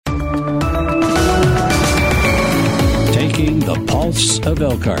Pulse of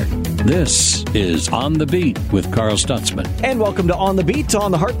Elkhart. This is On the Beat with Carl Stutzman. And welcome to On the Beat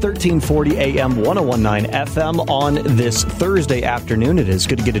on the Heart 1340 AM 1019 FM on this Thursday afternoon. It is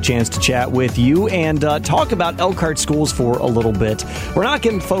good to get a chance to chat with you and talk about Elkhart schools for a little bit. We're not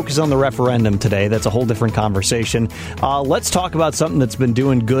going to focus on the referendum today. That's a whole different conversation. Let's talk about something that's been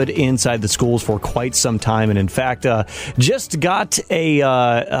doing good inside the schools for quite some time. And in fact, just got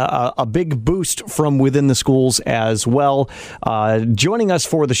a big boost from within the schools as well. Joining us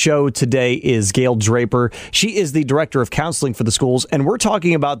for the show today is Gail Draper. She is the Director of Counseling for the schools, and we're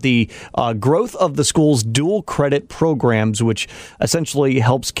talking about the growth of the school's dual credit programs, which essentially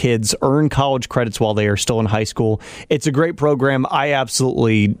helps kids earn college credits while they are still in high school. It's a great program. I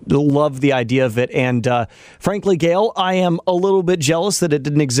absolutely love the idea of it, and frankly, Gail, I am a little bit jealous that it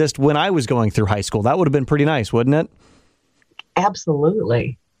didn't exist when I was going through high school. That would have been pretty nice, wouldn't it?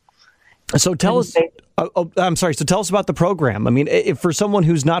 Absolutely. So tell us. I'm sorry. So tell us about the program. I mean, if for someone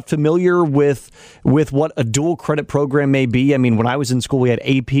who's not familiar with what a dual credit program may be, I mean, when I was in school, we had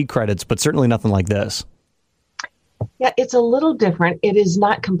AP credits, but certainly nothing like this. Yeah, it's a little different. It is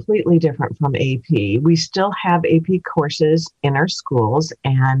not completely different from AP. We still have AP courses in our schools,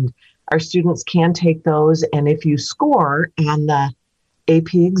 and our students can take those. And if you score on the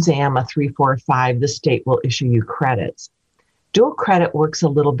AP exam, a 3, 4, or 5, the state will issue you credits. Dual credit works a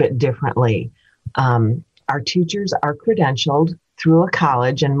little bit differently. Our teachers are credentialed through a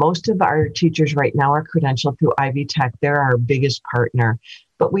college, and most of our teachers right now are credentialed through Ivy Tech. They're our biggest partner.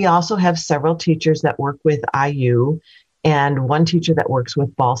 But we also have several teachers that work with IU and one teacher that works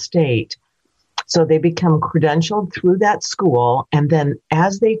with Ball State. So they become credentialed through that school, and then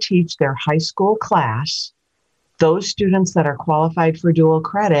as they teach their high school class, those students that are qualified for dual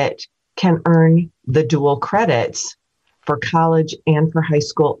credit can earn the dual credits for college and for high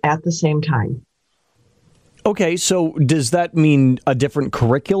school at the same time. Okay, so does that mean a different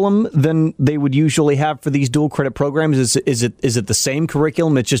curriculum than they would usually have for these dual credit programs? Is it the same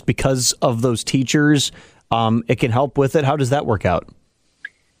curriculum? It's just because of those teachers, it can help with it. How does that work out?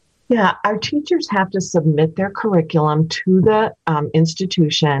 Yeah, our teachers have to submit their curriculum to the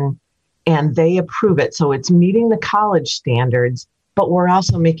institution, and they approve it. So it's meeting the college standards, but we're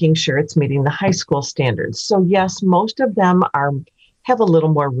also making sure it's meeting the high school standards. So yes, most of them have a little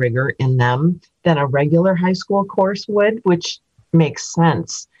more rigor in them than a regular high school course would, which makes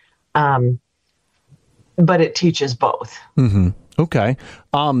sense. But it teaches both. Mm-hmm. Okay.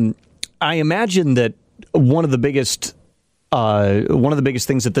 I imagine that one of the biggest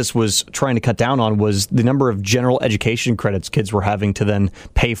things that this was trying to cut down on was the number of general education credits kids were having to then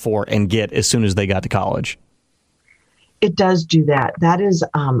pay for and get as soon as they got to college. It does do that. That is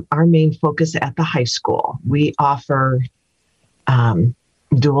our main focus at the high school. We offer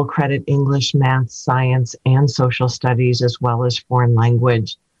dual credit English, math, science, and social studies, as well as foreign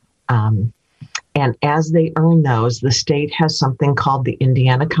language. And as they earn those, the state has something called the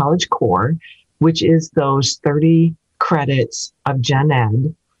Indiana College Core, which is those 30 credits of gen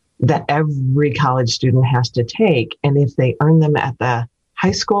ed that every college student has to take. And if they earn them at the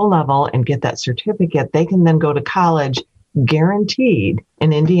high school level and get that certificate, they can then go to college guaranteed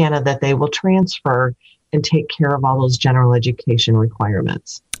in Indiana that they will transfer and take care of all those general education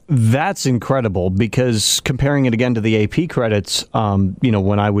requirements. That's incredible, because comparing it again to the AP credits,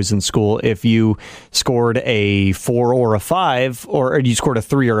 when I was in school, if you scored a 4 or a 5, or you scored a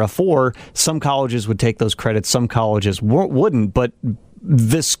 3 or a 4, some colleges would take those credits, some colleges wouldn't. But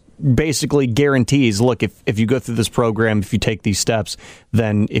this basically guarantees, look, if you go through this program, if you take these steps,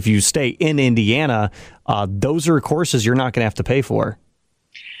 then if you stay in Indiana, those are courses you're not going to have to pay for.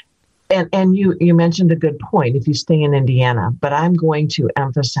 And you mentioned a good point, if you stay in Indiana, but I'm going to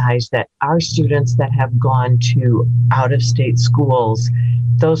emphasize that our students that have gone to out-of-state schools,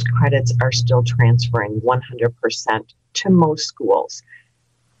 those credits are still transferring 100% to most schools.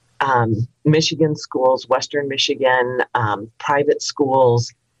 Michigan schools, Western Michigan, private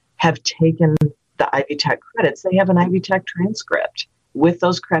schools have taken the Ivy Tech credits. They have an Ivy Tech transcript with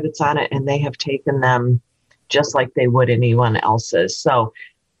those credits on it, and they have taken them just like they would anyone else's. So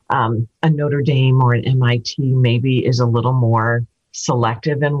a Notre Dame or an MIT maybe is a little more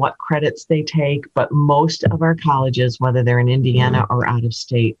selective in what credits they take, but most of our colleges, whether they're in Indiana or out of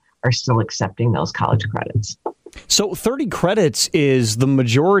state, are still accepting those college credits. So 30 credits is the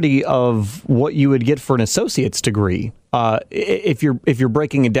majority of what you would get for an associate's degree. If you're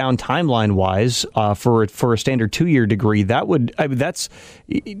breaking it down timeline wise, for a standard 2-year degree, that's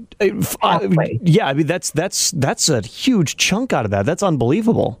a huge chunk out of that. That's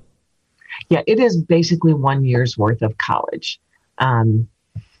unbelievable. Yeah, it is basically 1 year's worth of college.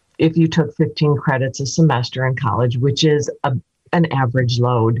 If you took 15 credits a semester in college, which is an average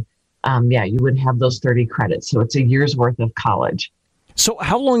load, you would have those 30 credits. So it's a year's worth of college. So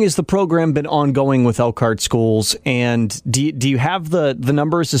how long has the program been ongoing with Elkhart Schools? And do you have the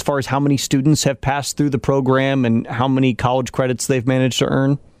numbers as far as how many students have passed through the program and how many college credits they've managed to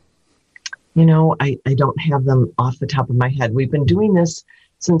earn? I don't have them off the top of my head. We've been doing this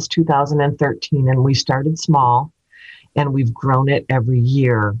since 2013, and we started small, and we've grown it every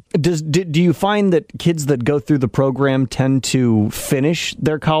year. Do you find that kids that go through the program tend to finish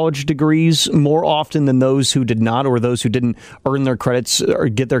their college degrees more often than those who did not, or those who didn't earn their credits or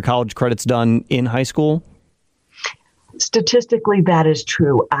get their college credits done in high school? Statistically, that is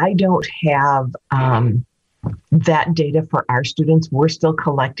true. I don't have that data for our students. We're still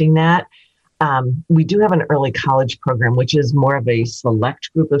collecting that. We do have an early college program, which is more of a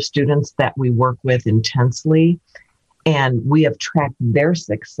select group of students that we work with intensely. And we have tracked their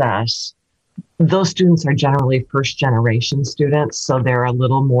success. Those students are generally first generation students, so they're a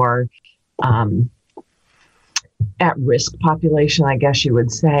little more at risk population, I guess you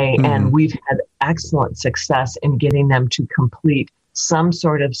would say. Mm-hmm. And we've had excellent success in getting them to complete some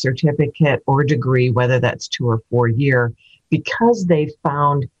sort of certificate or degree, whether that's 2 or 4 year, because they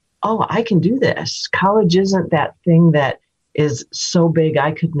found, I can do this. College isn't that thing that is so big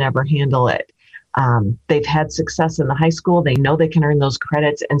I could never handle it. They've had success in the high school. They know they can earn those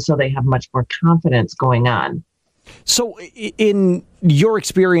credits, and so they have much more confidence going on. So in your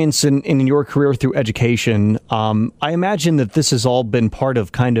experience in your career through education, I imagine that this has all been part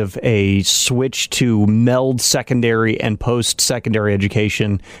of kind of a switch to meld secondary and post-secondary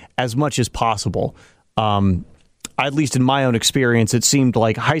education as much as possible. At least in my own experience, it seemed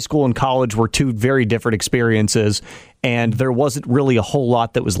like high school and college were two very different experiences, and there wasn't really a whole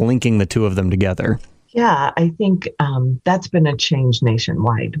lot that was linking the two of them together. Yeah, I think that's been a change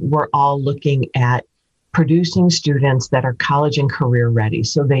nationwide. We're all looking at producing students that are college and career ready,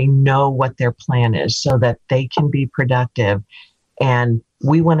 so they know what their plan is, so that they can be productive. And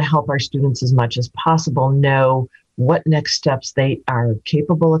we want to help our students as much as possible know what next steps they are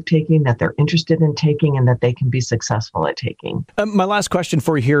capable of taking, that they're interested in taking, and that they can be successful at taking. My last question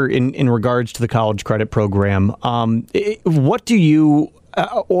for you here in regards to the college credit program, what do you,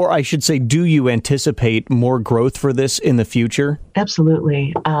 or I should say, do you anticipate more growth for this in the future?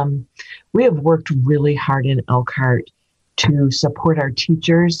 Absolutely. We have worked really hard in Elkhart to support our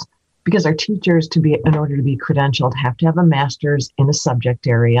teachers, because our teachers, in order to be credentialed, have to have a master's in a subject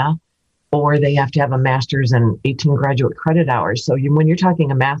area, or they have to have a master's and 18 graduate credit hours. So when you're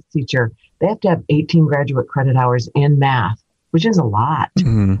talking a math teacher, they have to have 18 graduate credit hours in math, which is a lot.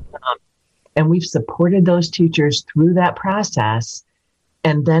 Mm-hmm. And we've supported those teachers through that process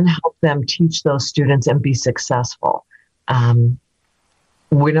and then help them teach those students and be successful. I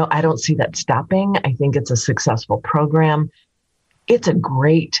don't see that stopping. I think it's a successful program. It's a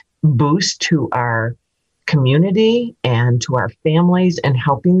great boost to our community and to our families and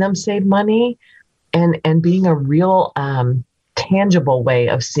helping them save money and being a real tangible way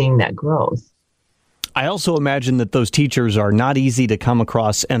of seeing that growth. I also imagine that those teachers are not easy to come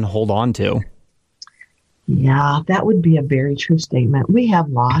across and hold on to. Yeah, that would be a very true statement. We have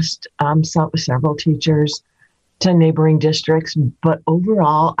lost several teachers to neighboring districts, but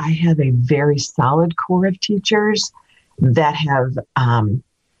overall, I have a very solid core of teachers that have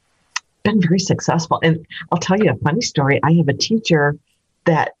been very successful. And I'll tell you a funny story. I have a teacher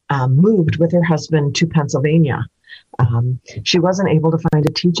that moved with her husband to Pennsylvania. She wasn't able to find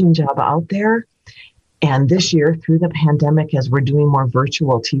a teaching job out there. And this year, through the pandemic, as we're doing more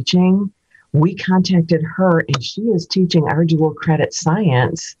virtual teaching, we contacted her, and she is teaching our dual credit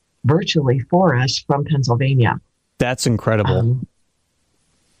science virtually for us from Pennsylvania. That's incredible.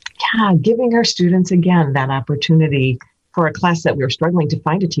 Giving our students, again, that opportunity for a class that we were struggling to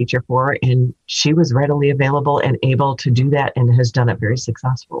find a teacher for, and she was readily available and able to do that and has done it very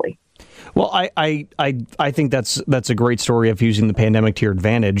successfully. Well, I think that's a great story of using the pandemic to your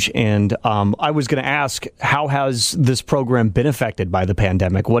advantage. And I was going to ask, how has this program been affected by the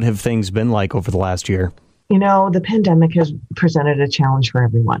pandemic? What have things been like over the last year? The pandemic has presented a challenge for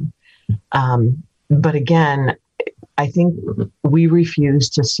everyone. But again, I think we refuse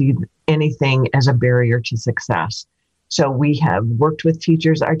to see anything as a barrier to success. So we have worked with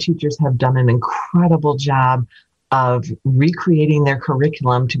teachers. Our teachers have done an incredible job of recreating their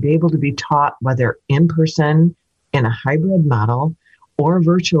curriculum to be able to be taught, whether in person, in a hybrid model, or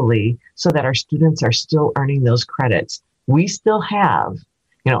virtually, so that our students are still earning those credits. We still have,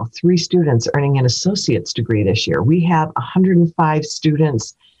 3 students earning an associate's degree this year. We have 105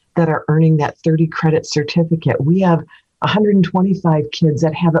 students that are earning that 30 credit certificate. We have 125 kids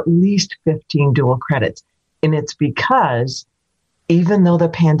that have at least 15 dual credits. And it's because even though the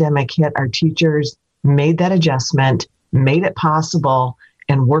pandemic hit, our teachers made that adjustment, made it possible,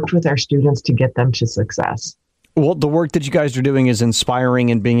 and worked with our students to get them to success. Well, the work that you guys are doing is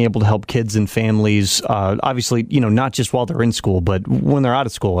inspiring and being able to help kids and families, obviously, not just while they're in school, but when they're out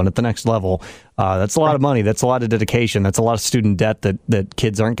of school and at the next level. That's a lot of money. That's a lot of dedication. That's a lot of student debt that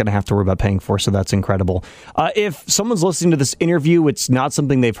kids aren't going to have to worry about paying for. So that's incredible. If someone's listening to this interview, it's not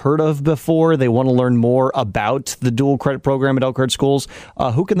something they've heard of before, they want to learn more about the dual credit program at Elkhart Schools,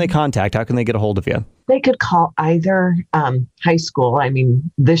 who can they contact? How can they get a hold of you? They could call either high school. I mean,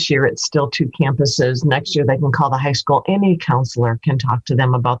 this year it's still 2 campuses. Next year they can call the high school. Any counselor can talk to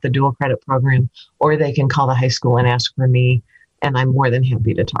them about the dual credit program, or they can call the high school and ask for me, and I'm more than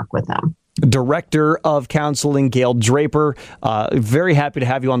happy to talk with them. Director of Counseling, Gail Draper. Very happy to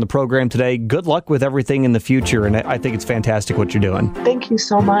have you on the program today. Good luck with everything in the future, and I think it's fantastic what you're doing. Thank you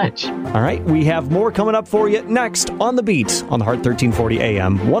so much. All right, we have more coming up for you next on The Beat on the Heart 1340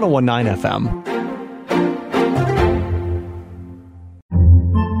 AM, 101.9 FM.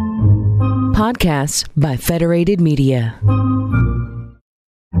 Podcasts by Federated Media.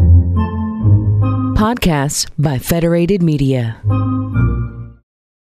 Podcasts by Federated Media.